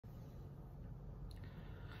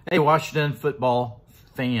Hey, Washington football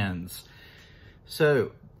fans.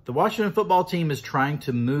 So, the Washington football team is trying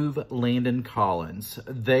to move Landon Collins.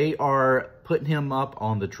 They are putting him up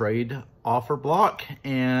on the trade offer block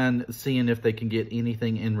and seeing if they can get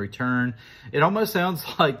anything in return. It almost sounds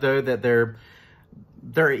like, though, that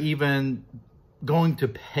they're even going to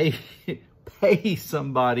pay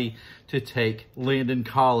somebody to take Landon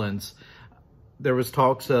Collins. There was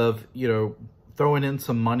talks of, throwing in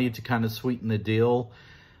some money to kind of sweeten the deal.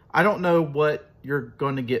 I don't know what you're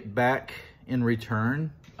going to get back in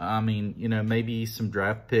return. I mean, maybe some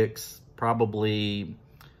draft picks, probably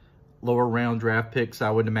lower round draft picks, I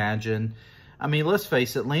would imagine. I mean, let's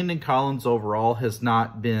face it, Landon Collins overall has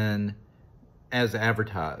not been as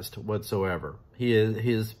advertised whatsoever. He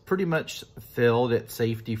has pretty much failed at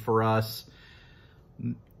safety for us.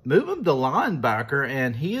 Move him to linebacker,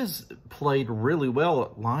 and he has played really well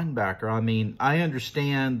at linebacker. I mean, I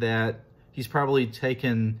understand that he's probably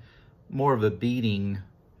taken more of a beating,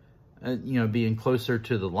 being closer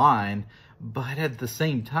to the line. But at the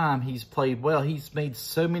same time, he's played well. He's made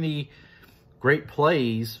so many great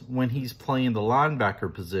plays when he's playing the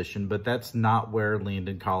linebacker position, but that's not where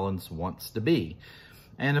Landon Collins wants to be.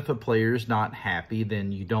 And if a player's not happy,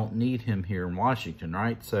 then you don't need him here in Washington,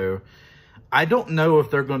 right? So I don't know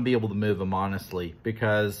if they're going to be able to move him, honestly,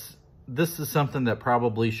 because this is something that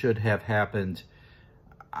probably should have happened.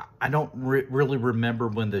 I don't really remember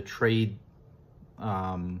when the trade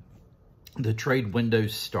window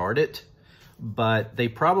started, but they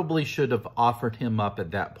probably should have offered him up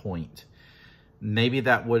at that point. Maybe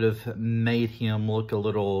that would have made him look a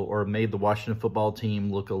little, or made the Washington football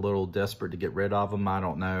team look a little desperate to get rid of him. I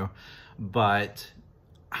don't know. But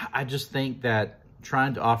I just think that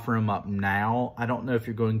trying to offer him up now, I don't know if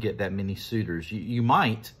you're going to get that many suitors. You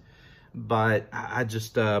might, but I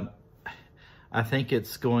just... I think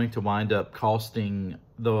it's going to wind up costing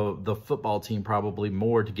the football team probably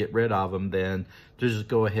more to get rid of him than to just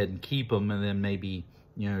go ahead and keep him and then maybe,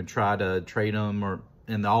 try to trade him or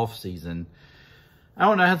in the offseason. I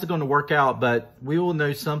don't know how it's going to work out, but we will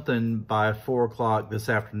know something by 4 o'clock this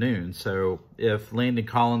afternoon. So if Landon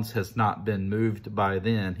Collins has not been moved by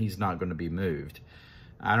then, he's not going to be moved.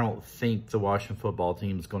 I don't think the Washington football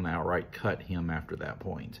team is going to outright cut him after that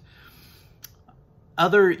point.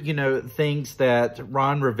 Other, things that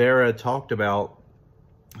Ron Rivera talked about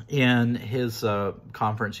in his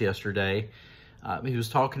conference yesterday, he was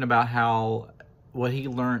talking about how what he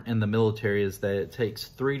learned in the military is that it takes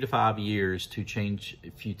 3 to 5 years to change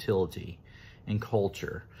futility and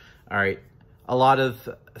culture. All right. A lot of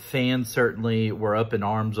fans certainly were up in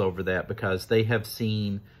arms over that because they have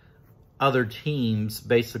seen other teams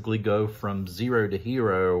basically go from zero to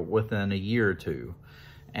hero within a year or two.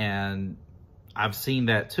 And I've seen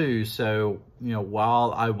that too. So,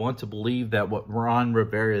 while I want to believe that what Ron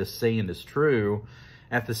Rivera is saying is true,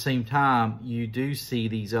 at the same time, you do see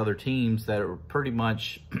these other teams that are pretty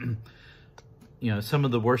much, some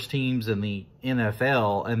of the worst teams in the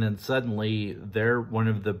NFL, and then suddenly they're one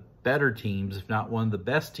of the better teams, if not one of the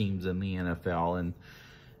best teams in the NFL.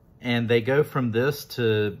 And they go from this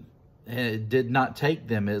to, it did not take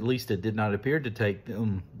them, at least it did not appear to take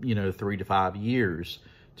them, 3 to 5 years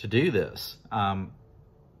to do this.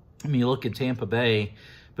 You look at Tampa Bay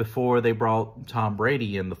before they brought Tom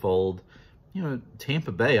Brady in the fold.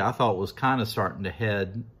 Tampa Bay, I thought, was kind of starting to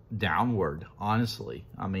head downward, honestly.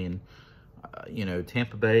 I mean,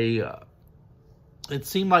 Tampa Bay, it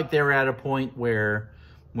seemed like they were at a point where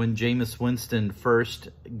when Jameis Winston first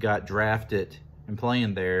got drafted and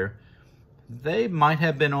playing there, they might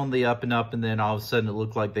have been on the up and up, and then all of a sudden it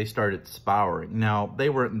looked like they started spiraling. Now, they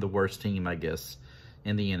weren't the worst team, I guess,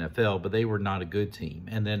 in the NFL, but they were not a good team.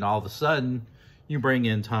 And then all of a sudden, you bring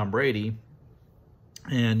in Tom Brady,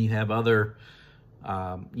 and you have other,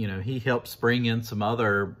 he helps bring in some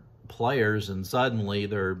other players, and suddenly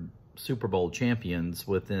they're Super Bowl champions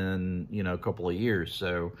within, a couple of years.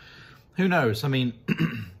 So, who knows? I mean,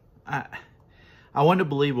 I want to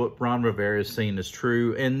believe what Ron Rivera is saying is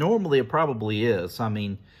true, and normally it probably is. I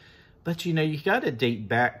mean, but, you got to date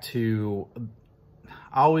back to...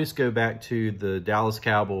 I always go back to the Dallas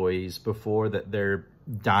Cowboys before their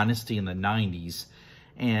dynasty in the 90s.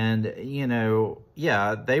 And,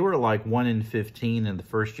 they were like 1-15 in the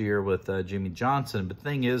first year with Jimmy Johnson. But the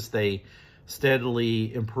thing is, they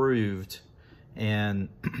steadily improved. And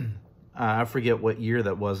I forget what year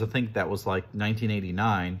that was. I think that was like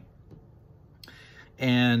 1989.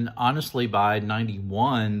 And honestly, by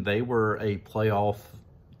 91, they were a playoff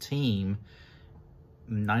team.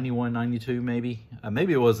 91, 92 maybe.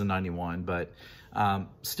 Maybe it wasn't 91, but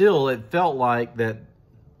still it felt like that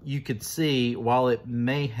you could see, while it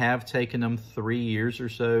may have taken them 3 years or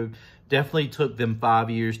so, definitely took them 5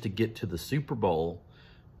 years to get to the Super Bowl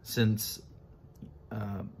since,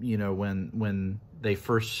 you know, when they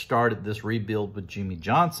first started this rebuild with Jimmy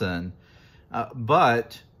Johnson.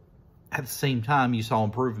 But at the same time, you saw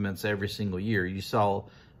improvements every single year. You saw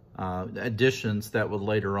additions that would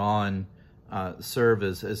later on serve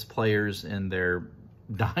as players in their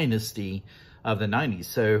dynasty of the 90s.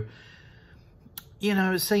 So, you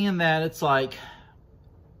know, saying that, it's like,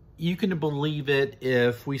 you can believe it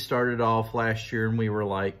if we started off last year and we were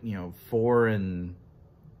like, you know, 4-12,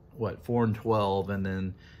 and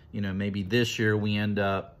then, you know, maybe this year we end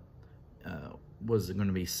up, was it going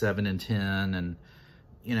to be 7-10, and,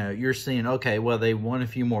 you know, you're seeing, okay, well, they won a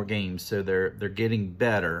few more games, so they're getting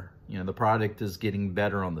better. You know, the product is getting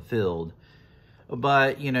better on the field.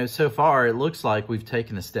 But, you know, so far it looks like we've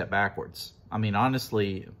taken a step backwards. I mean,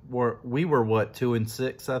 honestly, we were what,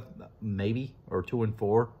 2-6, maybe, or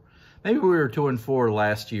 2-4. Maybe we were 2-4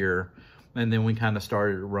 last year, and then we kind of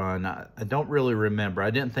started to run. I don't really remember.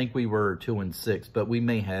 I didn't think we were 2-6, but we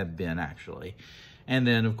may have been, actually. And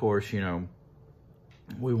then, of course, you know,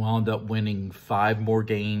 we wound up winning 5 more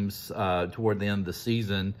games toward the end of the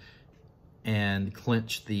season and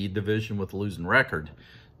clinched the division with a losing record.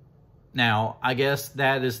 Now, I guess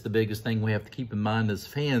that is the biggest thing we have to keep in mind as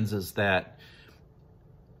fans, is that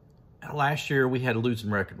last year we had a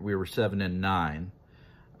losing record. We were 7-9.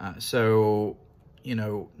 So, you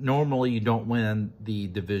know, normally you don't win the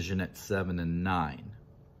division at 7-9.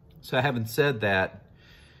 So having said that,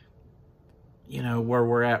 you know, where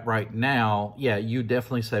we're at right now, yeah, you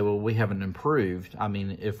definitely say, well, we haven't improved. I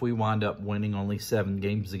mean, if we wind up winning only 7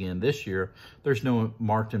 games again this year, there's no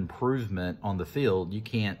marked improvement on the field. You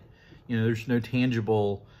can't, you know, there's no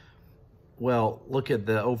tangible, well, look at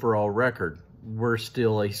the overall record. We're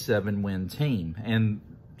still a 7-win team. And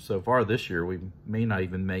so far this year, we may not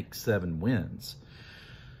even make 7 wins.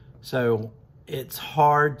 So it's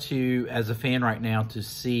hard to, as a fan right now, to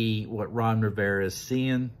see what Ron Rivera is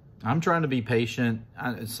seeing. I'm trying to be patient.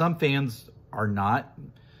 Some fans are not.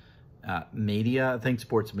 Media, I think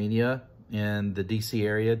sports media in the D.C.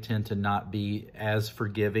 area tend to not be as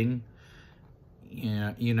forgiving.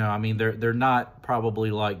 You know, I mean, they're not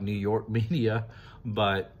probably like New York media,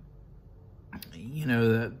 but you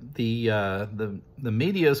know, the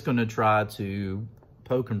media is going to try to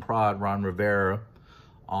poke and prod Ron Rivera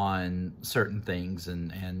on certain things,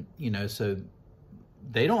 and you know, so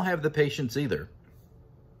they don't have the patience either.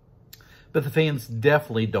 But the fans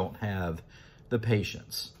definitely don't have the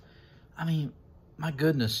patience. I mean, my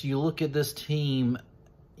goodness, you look at this team,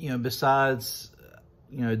 you know, besides,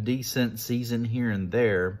 you know, a decent season here and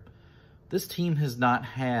there, this team has not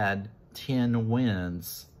had 10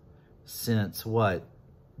 wins since, what,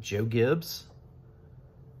 Joe Gibbs?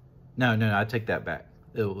 No, I take that back.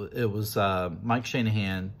 It was Mike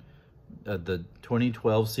Shanahan, the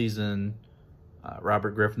 2012 season,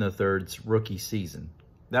 Robert Griffin III's rookie season.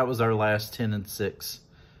 That was our last 10-6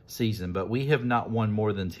 season, but we have not won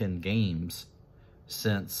more than 10 games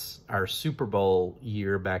since our Super Bowl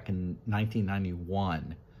year back in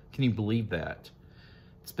 1991. Can you believe that?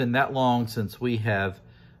 It's been that long since we have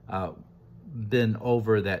been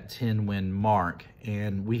over that 10-win mark,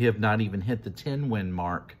 and we have not even hit the 10-win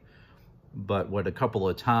mark, but what, a couple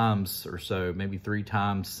of times or so, maybe 3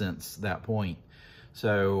 times since that point.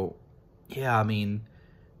 So, yeah, I mean,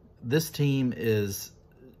 this team is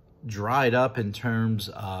dried up in terms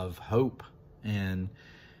of hope. And,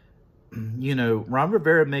 you know, Ron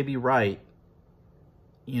Rivera may be right.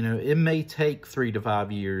 You know, it may take 3 to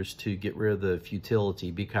 5 years to get rid of the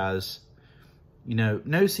futility, because, you know,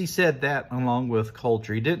 notice he said that along with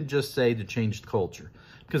culture. He didn't just say to change the culture,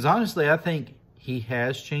 because honestly, I think he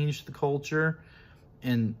has changed the culture.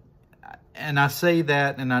 And I say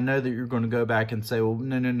that, and I know that you're going to go back and say, well,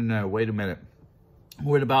 no, wait a minute.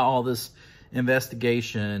 What about all this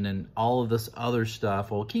investigation and all of this other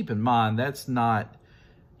stuff? Well, keep in mind, that's not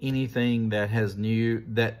anything that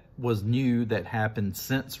was new that happened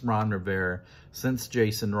since Ron Rivera, since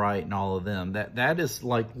Jason Wright and all of them. That is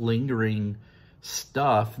like lingering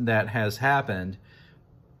stuff that has happened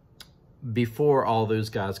before all those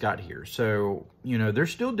guys got here. So, you know, they're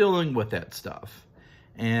still dealing with that stuff.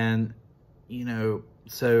 And, you know,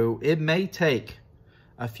 so it may take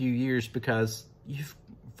a few years, because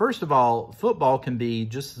first of all, football can be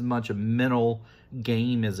just as much a mental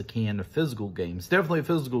game as it can a physical game. It's definitely a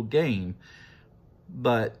physical game,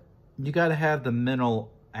 but you got to have the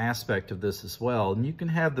mental aspect of this as well. And you can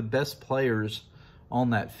have the best players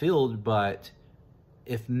on that field, but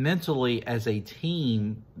if mentally as a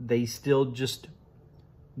team, they still just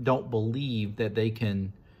don't believe that they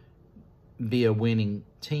can be a winning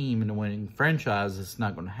team and a winning franchise. It's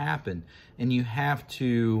not going to happen. And you have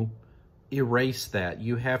to erase that.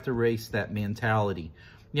 You have to erase that mentality.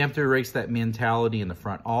 You have to erase that mentality in the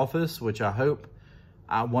front office, which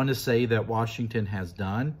I want to say that Washington has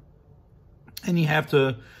done. And you have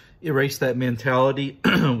to erase that mentality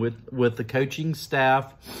with the coaching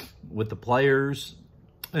staff, with the players,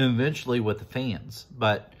 and eventually with the fans.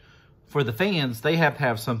 But for the fans, they have to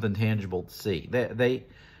have something tangible to see. They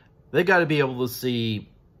got to be able to see,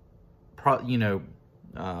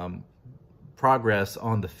 progress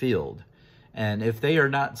on the field. And if they are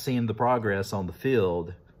not seeing the progress on the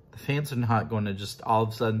field, the fans are not going to just all of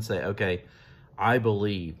a sudden say, okay, I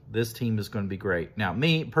believe this team is going to be great. Now,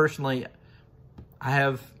 me personally, I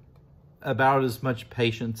have about as much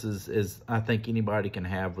patience as I think anybody can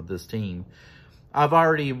have with this team. I've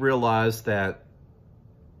already realized that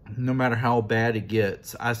no matter how bad it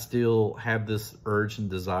gets, I still have this urge and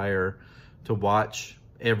desire to watch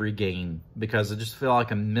every game because I just feel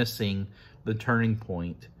like I'm missing the turning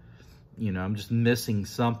point. I'm just missing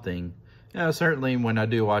something. Certainly when I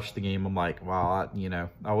do watch the game, I'm like, wow,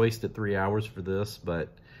 I wasted 3 hours for this, but,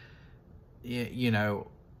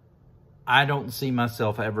 I don't see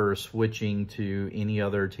myself ever switching to any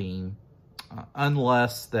other team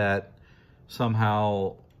unless that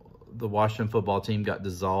somehow the Washington football team got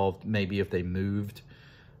dissolved. Maybe if they moved,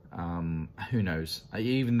 who knows?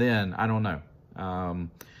 Even then, I don't know.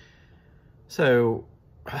 So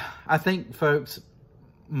I think, folks,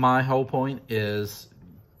 my whole point is,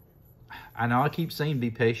 I know I keep saying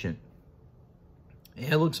be patient.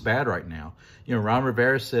 It looks bad right now. Ron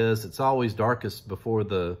Rivera says it's always darkest before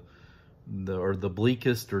the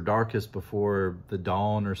bleakest or darkest before the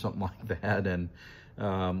dawn or something like that. And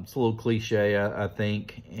it's a little cliche, I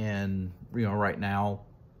think. And, right now,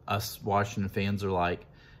 us Washington fans are like,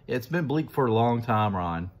 it's been bleak for a long time,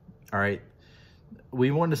 Ron. All right. We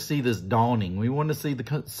want to see this dawning. We want to see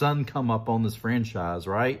the sun come up on this franchise,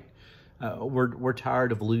 right? We're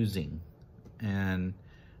tired of losing. And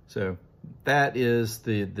so that is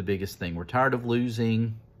the biggest thing. We're tired of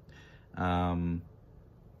losing. Let's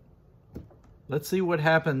see what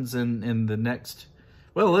happens in the next...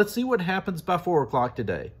 Well, let's see what happens by 4 o'clock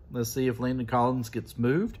today. Let's see if Landon Collins gets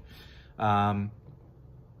moved.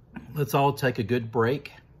 Let's all take a good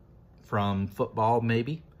break from football,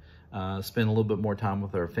 maybe. Spend a little bit more time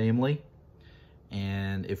with our family.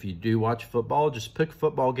 And if you do watch football, just pick a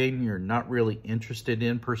football game you're not really interested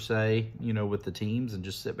in per se, with the teams, and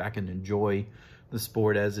just sit back and enjoy the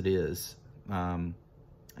sport as it is. And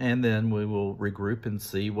then we will regroup and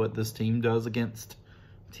see what this team does against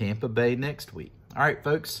Tampa Bay next week. All right,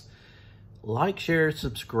 folks, like, share,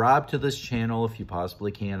 subscribe to this channel if you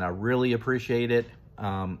possibly can. I really appreciate it.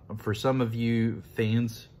 For some of you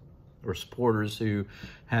fans or supporters who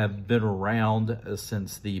have been around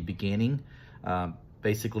since the beginning,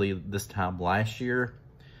 basically this time last year,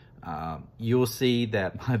 you'll see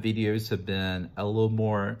that my videos have been a little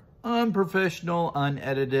more unprofessional,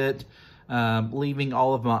 unedited, leaving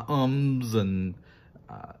all of my ums and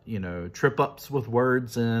trip-ups with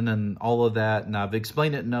words in and all of that. And I've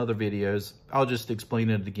explained it in other videos. I'll just explain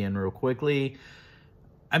it again real quickly.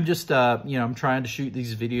 I'm just, I'm trying to shoot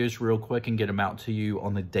these videos real quick and get them out to you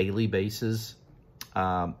on a daily basis.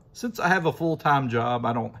 Since I have a full-time job,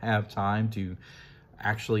 I don't have time to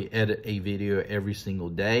actually edit a video every single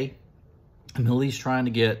day. I'm at least trying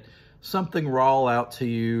to get something raw out to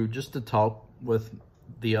you just to talk with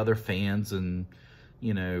the other fans and,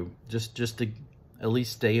 just to at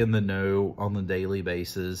least stay in the know on the daily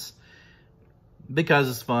basis. Because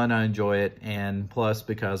it's fun, I enjoy it, and plus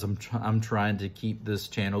because I'm trying to keep this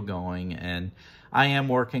channel going, and I am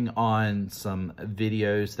working on some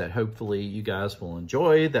videos that hopefully you guys will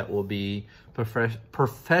enjoy, that will be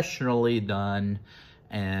professionally done,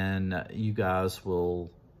 and you guys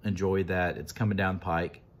will enjoy that. It's coming down the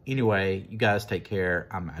pike. Anyway, you guys take care.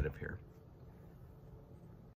 I'm out of here.